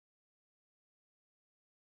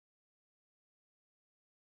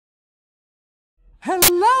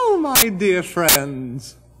Hello, my dear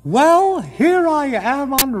friends. Well, here I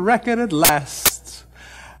am on record at last,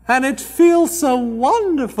 and it feels so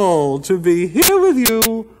wonderful to be here with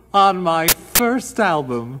you on my first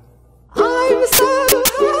album. I'm so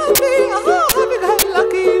happy,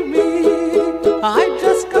 lucky me. I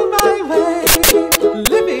just go my way,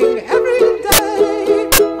 living every day.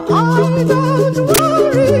 I don't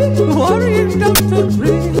worry, worrying don't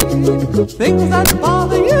agree. Things that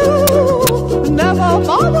bother you never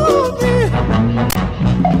bother me.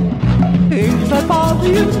 Things that bother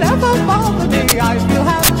you never bother me. I feel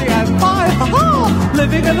happy and fine, ha-ha.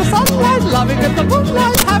 Living in the sunlight, loving in the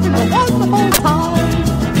moonlight, having a wonderful time.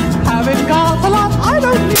 Having got a lot, I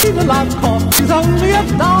don't need a lot, coffee's only a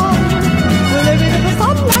dime. Living in the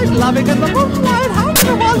sunlight, loving in the moonlight, having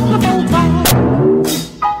a wonderful